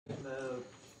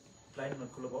plain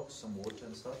cooler box, some water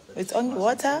and stuff. It's only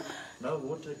water? No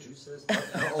water, juices,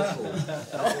 alcohol.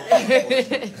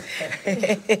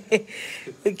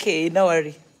 Okay, no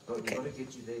worry. But okay. we want to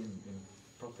get you there in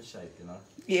proper shape, you know?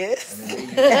 Yes. And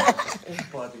then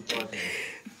party.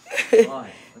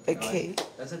 Right. Okay. Right.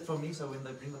 That's it from me, so when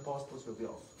they bring the passports, we'll be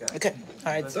off. Okay.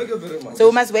 All right. Thank you very much. So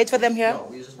we must wait for them here? No,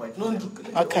 we just wait for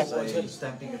them. Okay. So you're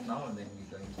stamping it now, and then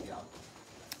we're going to be out.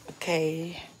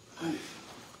 Okay.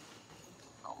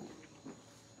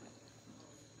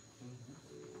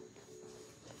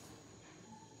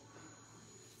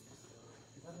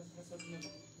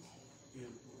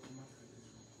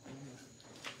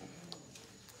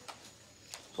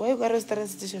 Why you got a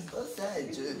stress station?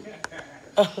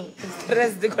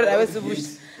 Stress because I was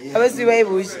bush. I was way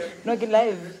bush. No get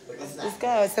live. This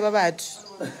guy was about.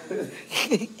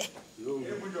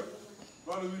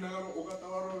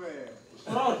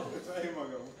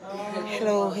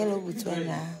 Hello,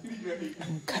 Botswana.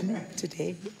 I'm coming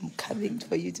today. I'm coming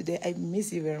for you today. I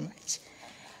miss you very much.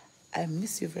 I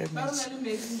miss you very much.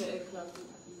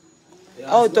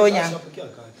 Oh, Tonya.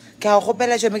 Ka go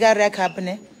pela tšhomi ka re ka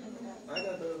hapne.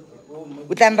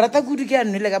 O tla nrata kudu ke a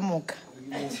nnile ka moka.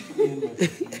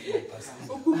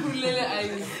 O kukulele ai.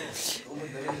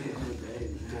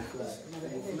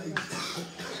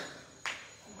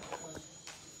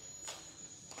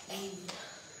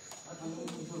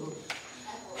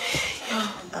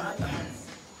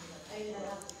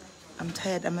 I'm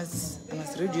tired. I must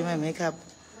redo my makeup.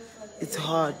 It's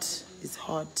hot. It's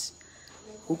hot.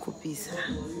 Ukupisa.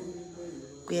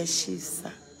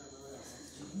 Kuyashisa.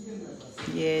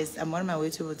 Yes, I'm on my way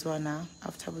to Botswana.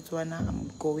 After Botswana,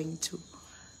 I'm going to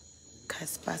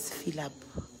Casper's fill up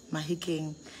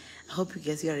Mahikeng. I hope you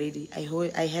guys are ready.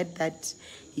 I heard that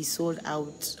he sold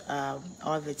out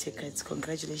all the tickets.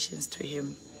 Congratulations to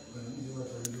him.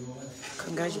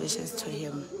 Congratulations to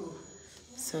him.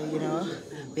 So, you know,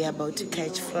 we're about to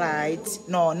catch flight.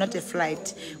 No, not a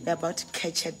flight. We're about to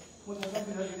catch a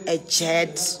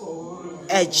jet.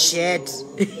 A jet.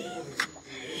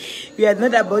 We are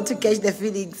not about to catch the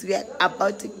feelings. We are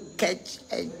about to catch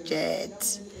a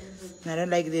jet. And I don't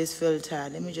like this filter.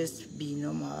 Let me just be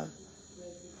normal.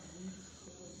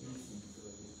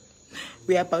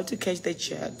 We are about to catch the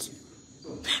jet.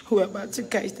 We are about to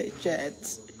catch the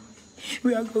jet.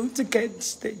 We are going to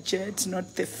catch the jet,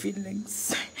 not the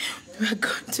feelings. We are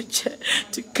going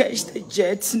to catch the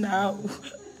jet now.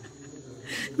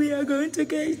 We are going to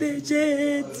catch the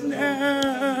jet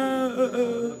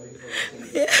now.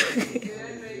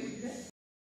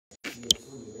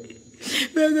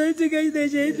 We are going to catch the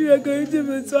jet. We are going to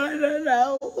Botswana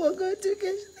now. We are going to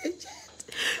catch the jet.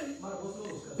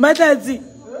 Makhadzi,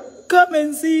 come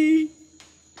and see.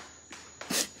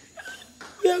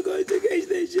 We are going to catch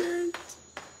the jet.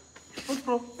 What's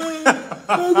wrong?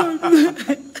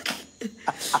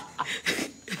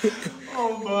 Oh,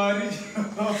 buddy.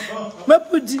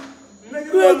 Mapudi,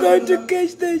 we are going to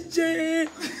catch the jet.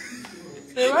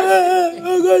 We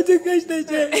are going to catch the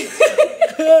jet.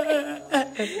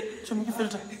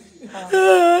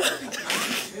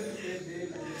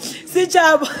 See,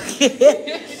 Chab.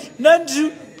 Not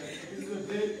true.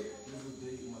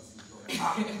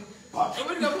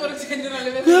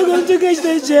 We are going to catch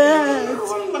the jet.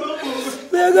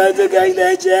 We are going to catch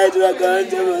the jet. We are going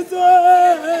to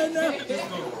Botswana.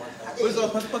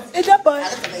 It's a boy.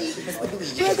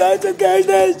 We are going to catch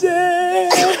the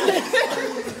jet.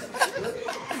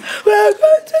 We are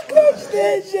going to catch the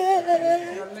jet.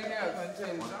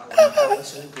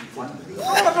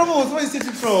 Why is it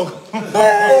TikTok?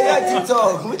 TikTok.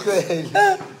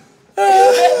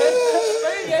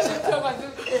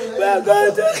 We are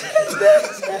going to catch the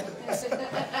jet.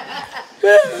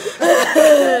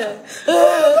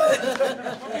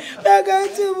 We are going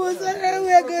to Botswana. We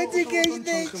are going to catch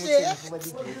the jet.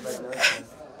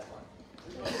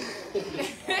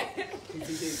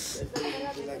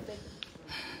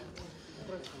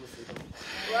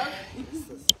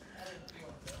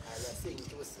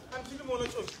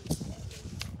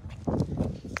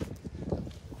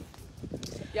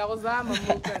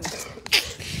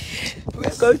 We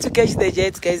are going to catch the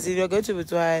jets, guys. We are going to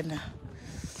Botswana.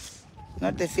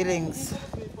 Not the feelings.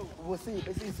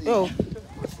 Oh.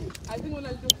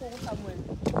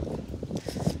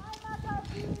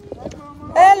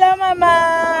 Hello,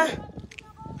 Mama.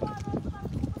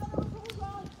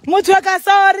 Mutwaka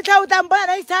sorry, tautambona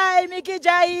next time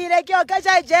ikijahile kyo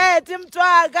kacha jet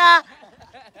mtwaka.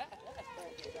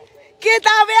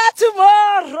 Kitavia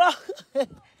tomorrow.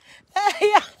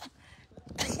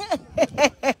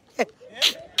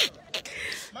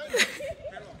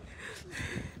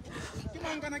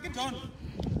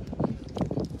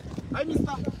 Hi,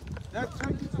 mister. That's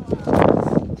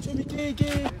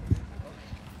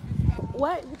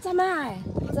What?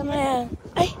 Samaya.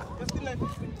 Hey.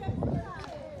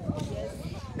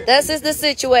 This is the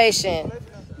situation.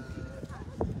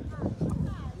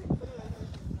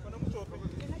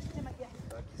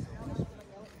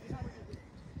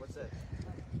 What's that?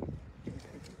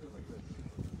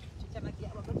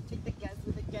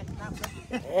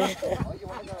 Oh, you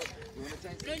wanna go? You wanna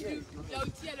change the gears?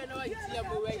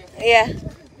 Yeah.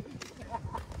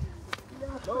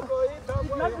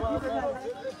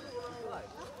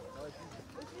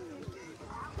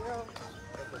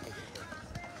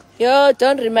 Yo,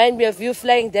 don't remind me of you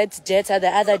flying that jet the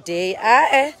other day.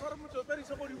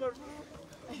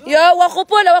 Yo,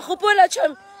 wakupula,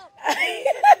 chum.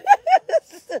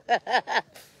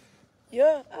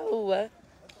 Yo, oh.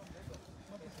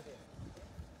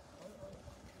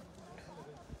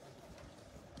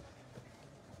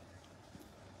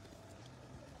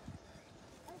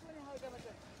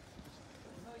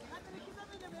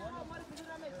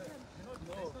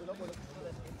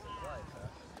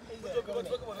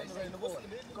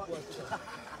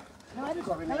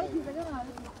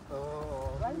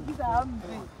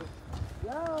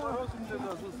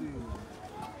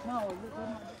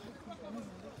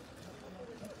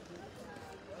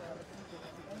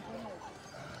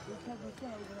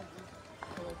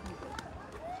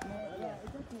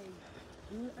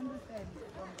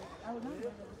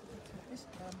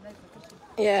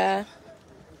 Yeah.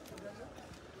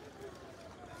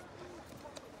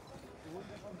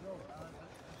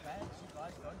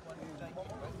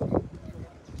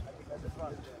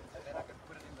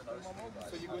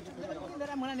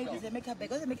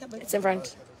 It's in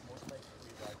front.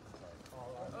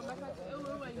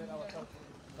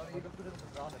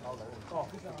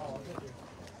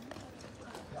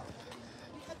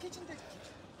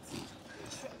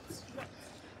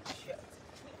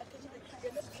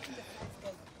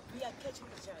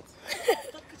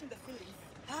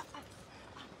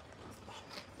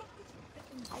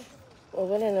 Oh,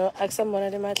 well, you know, ask someone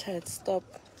at the match. Stop.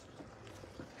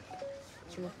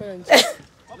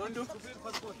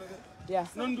 Yeah.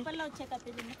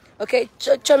 Okay,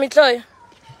 Chomitloy.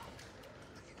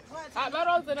 Oh,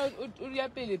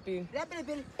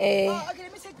 okay,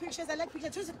 let me take pictures. I like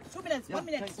pictures. 2 minutes, 1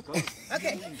 minute.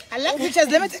 Okay, I like pictures.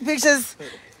 Let me take pictures.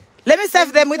 Let me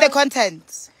save them with the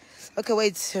content. Okay,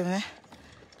 wait.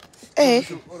 Hey.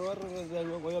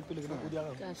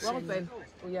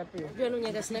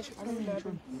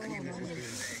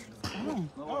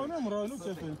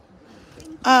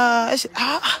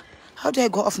 How do I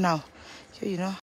go off now? You know.